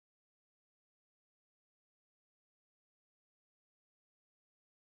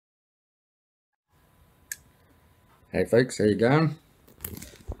Hey folks, how you going?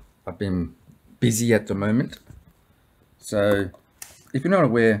 I've been busy at the moment. So, if you're not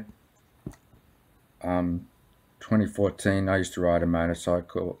aware, 2014 I used to ride a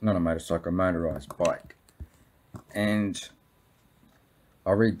motorcycle, not a motorcycle, a motorized bike. And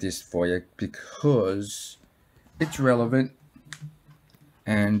I'll read this for you because it's relevant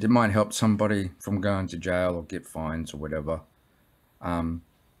and it might help somebody from going to jail or get fines or whatever.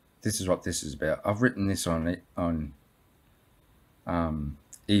 This is what this is about. I've written this on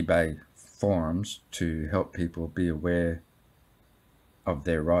eBay forums to help people be aware of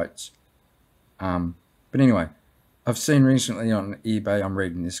their rights. But anyway, I've seen recently on eBay, I'm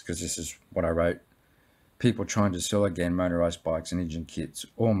reading this because this is what I wrote, people trying to sell again motorized bikes and engine kits,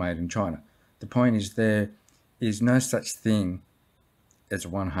 all made in China. The point is there is no such thing as a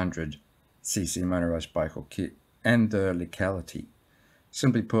 100cc motorized bike or kit and the legality.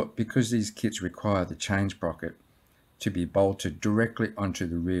 Simply put, because these kits require the chain sprocket to be bolted directly onto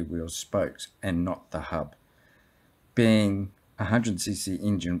the rear wheel spokes and not the hub. Being a 100cc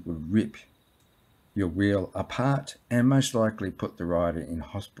engine would rip your wheel apart and most likely put the rider in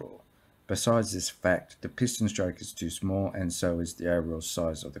hospital. Besides this fact, the piston stroke is too small and so is the overall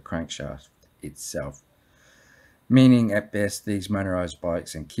size of the crankshaft itself, meaning at best these motorized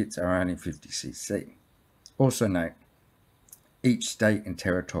bikes and kits are only 50cc. Also note, each state and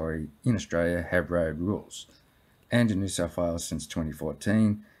territory in Australia have road rules, and in New South Wales since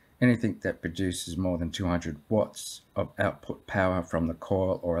 2014, anything that produces more than 200 watts of output power from the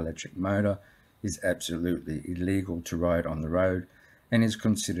coil or electric motor is absolutely illegal to ride on the road and is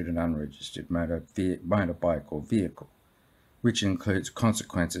considered an unregistered motorbike or vehicle, which includes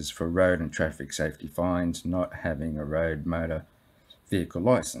consequences for road and traffic safety fines not having a road motor vehicle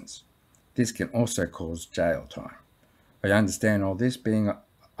license. This can also cause jail time. I understand all this, being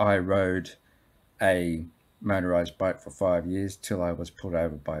I rode a motorised bike for 5 years till I was pulled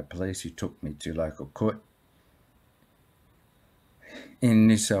over by police who took me to local court in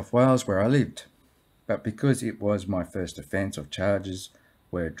New South Wales where I lived. But because it was my first offence, of charges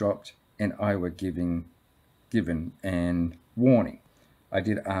were dropped and I were given an warning. I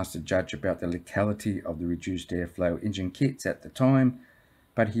did ask the judge about the legality of the reduced airflow engine kits at the time,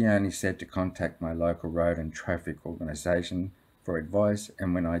 but he only said to contact my local road and traffic organisation for advice,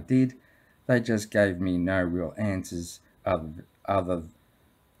 and when I did, they just gave me no real answers other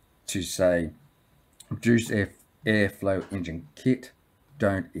to say reduced airflow engine kit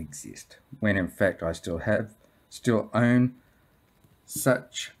don't exist, when in fact I still own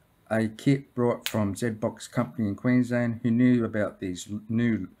such a kit brought from Z-Box company in Queensland who knew about these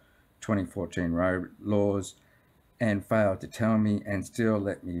new 2014 road laws and failed to tell me and still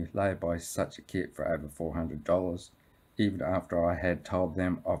let me lay by such a kit for over $400, even after I had told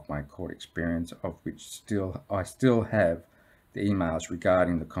them of my court experience, of which I still have the emails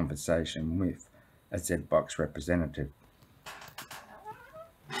regarding the conversation with a Z-Box representative.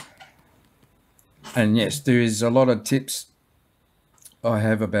 And yes, there is a lot of tips I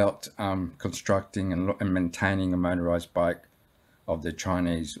have about constructing and maintaining a motorized bike of the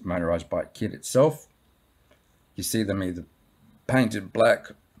Chinese motorized bike kit itself. You see them either painted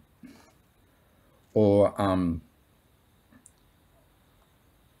black or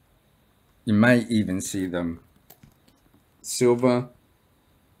you may even see them silver.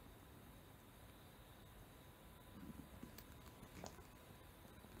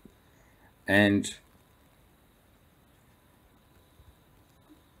 And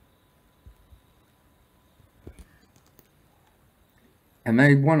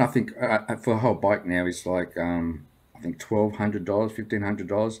they want, I think, for a whole bike now is like, I think $1,200,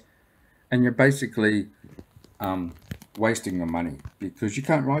 $1,500. And you're basically wasting your money because you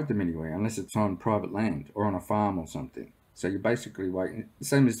can't ride them anywhere unless it's on private land or on a farm or something. So you're basically waiting,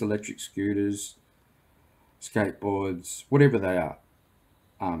 same as electric scooters, skateboards, whatever they are.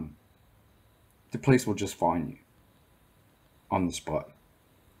 The police will just fine you on the spot.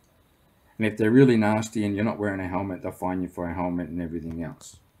 And if they're really nasty and you're not wearing a helmet, they'll fine you for a helmet and everything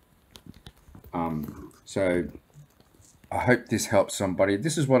else. So I hope this helps somebody.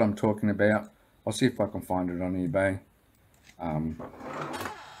 This is what I'm talking about. I'll see if I can find it on eBay.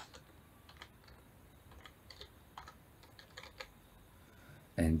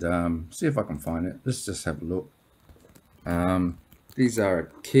 And see if I can find it. Let's just have a look. These are a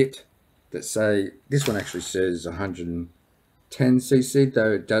kit that say, this one actually says 110cc,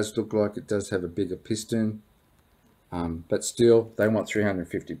 though it does look like it does have a bigger piston. But still, they want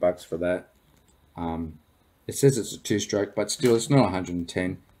 $350 for that. It says it's a two-stroke, but still, it's not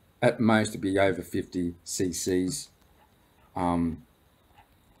 110. At most, it'd be over 50 cc's.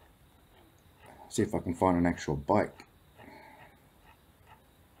 See if I can find an actual bike.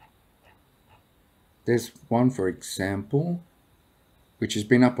 There's one, for example, which has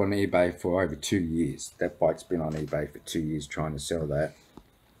been up on eBay for over 2 years. That bike's been on eBay for 2 years trying to sell that.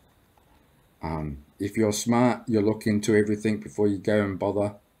 If you're smart, you'll look into everything before you go and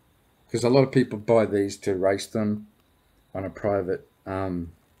bother. Because a lot of people buy these to race them on a private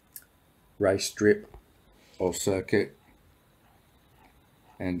race strip or circuit.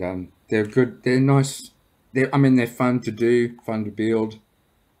 And they're good. They're nice. They're fun to do, fun to build.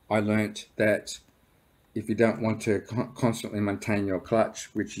 I learnt that if you don't want to constantly maintain your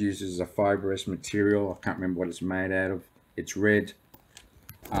clutch, which uses a fibrous material, I can't remember what it's made out of. It's red.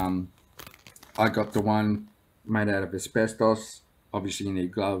 I got the one made out of asbestos. Obviously you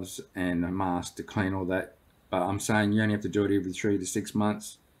need gloves and a mask to clean all that. But I'm saying you only have to do it every 3 to 6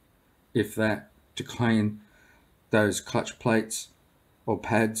 months, if that, to clean those clutch plates or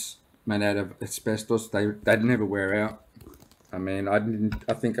pads made out of asbestos. They'd never wear out. I mean, I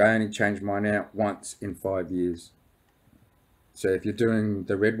think I only changed mine out once in 5 years. So if you're doing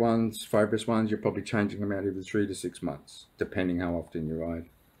the red ones, fibrous ones, you're probably changing them out every 3 to 6 months, depending how often you ride.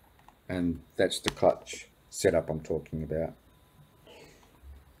 And that's the clutch setup I'm talking about.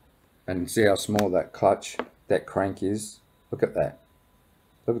 And see how small that clutch, that crank is. Look at that.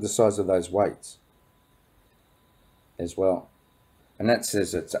 Look at the size of those weights as well. And that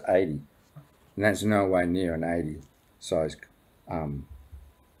says it's 80. And that's no way near an 80 size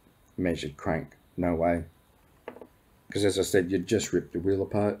measured crank. No way. Because as I said, you just ripped the wheel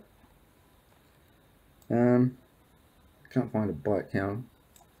apart. I can't find a bike now.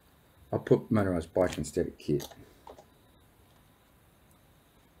 I'll put motorised bike instead of kit.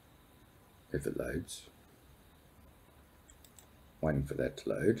 If it loads. Waiting for that to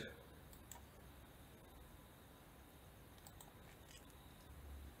load.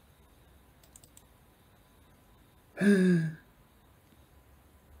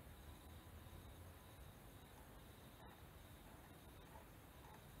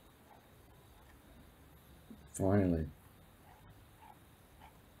 Finally.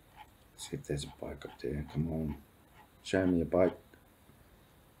 See if there's a bike up there. Come on. Show me a bike.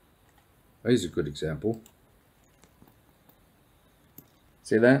 Here's a good example.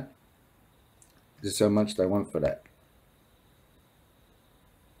 See that? There's so much they want for that.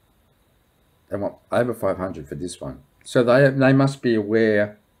 They want over 500 for this one. So they must be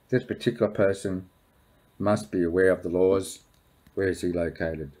aware, this particular person must be aware of the laws. Where is he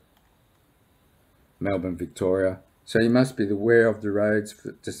located? Melbourne, Victoria. So he must be aware of the roads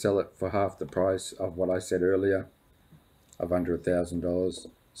to sell it for half the price of what I said earlier, of under $1,000.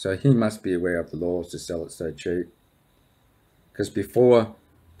 So he must be aware of the laws to sell it so cheap. Because before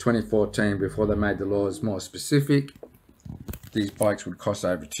 2014, before they made the laws more specific, these bikes would cost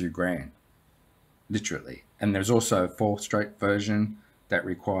over $2,000, literally. And there's also a 4-stroke version that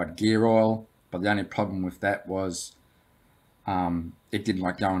required gear oil, but the only problem with that was it didn't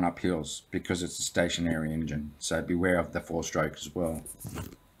like going up hills because it's a stationary engine. So beware of the 4-stroke as well.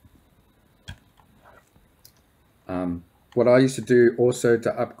 What I used to do also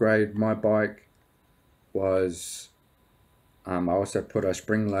to upgrade my bike was I also put a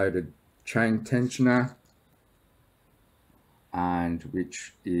spring-loaded chain tensioner, and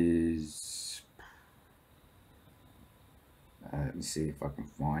which is let me see if I can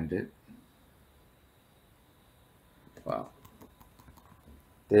find it. Well,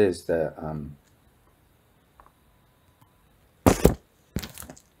 there's the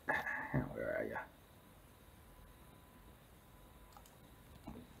where are you?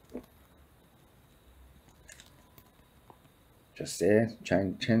 Just there,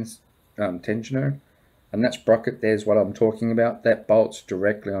 tensioner, and that sprocket there's what I'm talking about. That bolts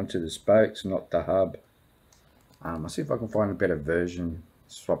directly onto the spokes, not the hub. I'll see if I can find a better version.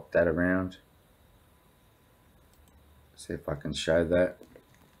 Swap that around. See if I can show that.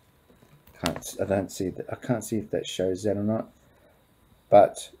 I don't see that. I can't see if that shows that or not.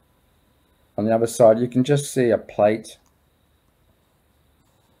 But on the other side, you can just see a plate.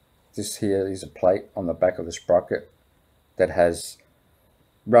 This here is a plate on the back of the sprocket that has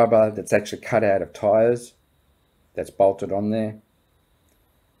rubber that's actually cut out of tires that's bolted on there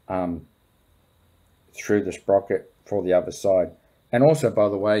through the sprocket for the other side. And also, by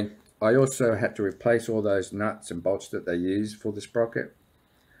the way, I also had to replace all those nuts and bolts that they use for the sprocket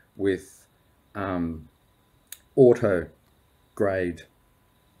with auto grade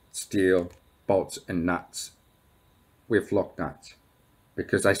steel bolts and nuts with lock nuts,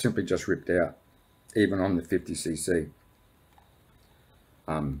 because they simply just ripped out, even on the 50cc.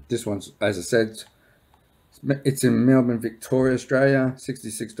 This one's, as I said, It's in Melbourne, Victoria, Australia.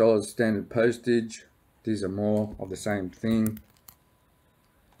 $66 standard postage. These are more of the same thing.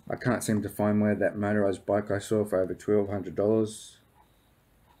 I can't seem to find where that motorized bike I saw for over $1,200.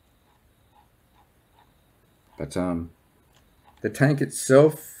 But the tank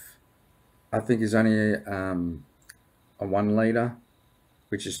itself, I think, is only a 1 litre,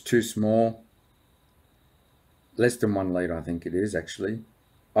 which is too small. Less than 1 litre, I think it is actually.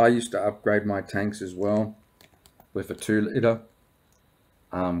 I used to upgrade my tanks as well with a 2 litre,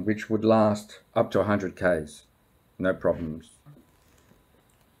 which would last up to 100 k's, no problems.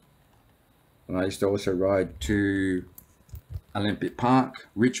 And I used to also ride to Olympic Park,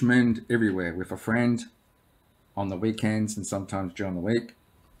 Richmond, everywhere with a friend on the weekends and sometimes during the week.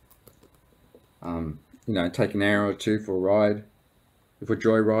 You know, take an hour or two for a ride. If we're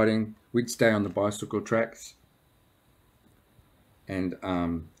joyriding, we'd stay on the bicycle tracks and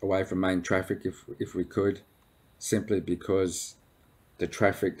away from main traffic if we could, simply because the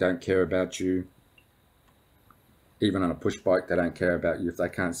traffic don't care about you. Even on a push bike, they don't care about you. If they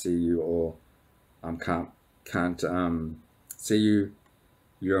can't see you or can't see you,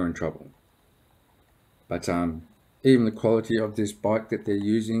 you're in trouble. But even the quality of this bike that they're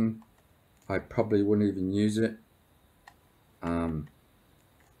using, I probably wouldn't even use it.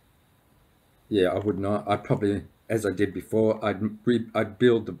 Yeah, I would not. I'd probably, as I did before, I'd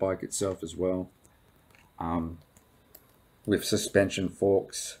build the bike itself as well, with suspension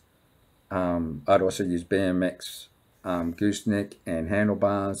forks. I'd also use BMX gooseneck and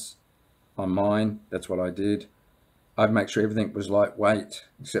handlebars on mine. That's what I did. I'd make sure everything was lightweight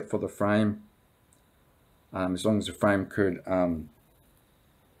except for the frame. As long as the frame could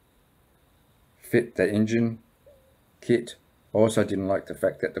fit the engine kit. I also didn't like the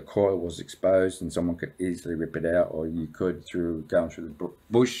fact that the coil was exposed and someone could easily rip it out, or you could going through the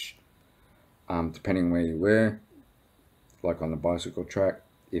bush, depending where you were, like on the bicycle track,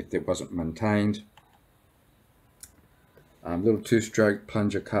 if it wasn't maintained. Little 2-stroke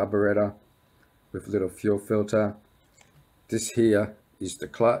plunger carburetor with a little fuel filter. This here is the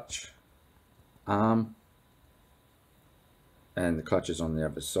clutch arm, and the clutch is on the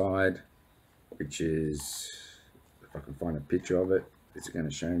other side, which is, if I can find a picture of it, it's going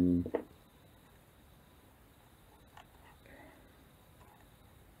to show me.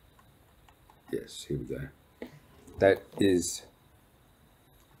 Yes, here we go. That is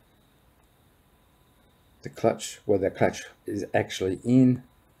the clutch, where the clutch is actually in.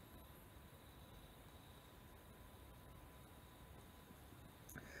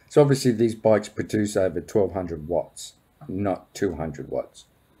 So obviously these bikes produce over 1200 watts, not 200 watts.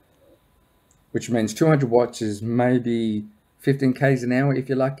 Which means 200 watts is maybe 15 k's an hour if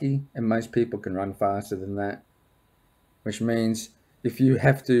you're lucky, and most people can run faster than that. Which means if you don't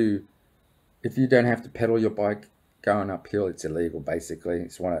have to pedal your bike going uphill, it's illegal basically.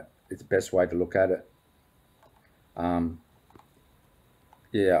 It's the best way to look at it.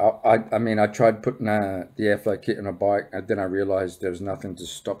 Yeah, I mean, I tried putting the airflow kit on a bike, and then I realized there was nothing to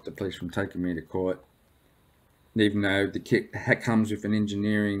stop the police from taking me to court. And even though the kit comes with an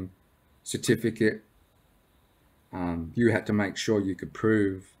engineering certificate, you had to make sure you could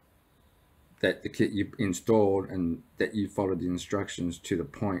prove that the kit you installed and that you followed the instructions to the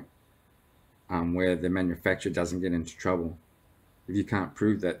point where the manufacturer doesn't get into trouble. If you can't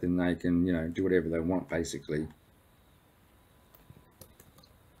prove that, then they can, you know, do whatever they want basically.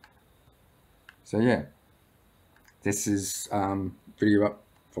 So yeah, this is video up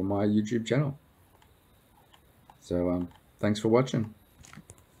for my YouTube channel. So thanks for watching.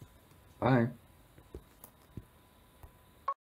 Bye.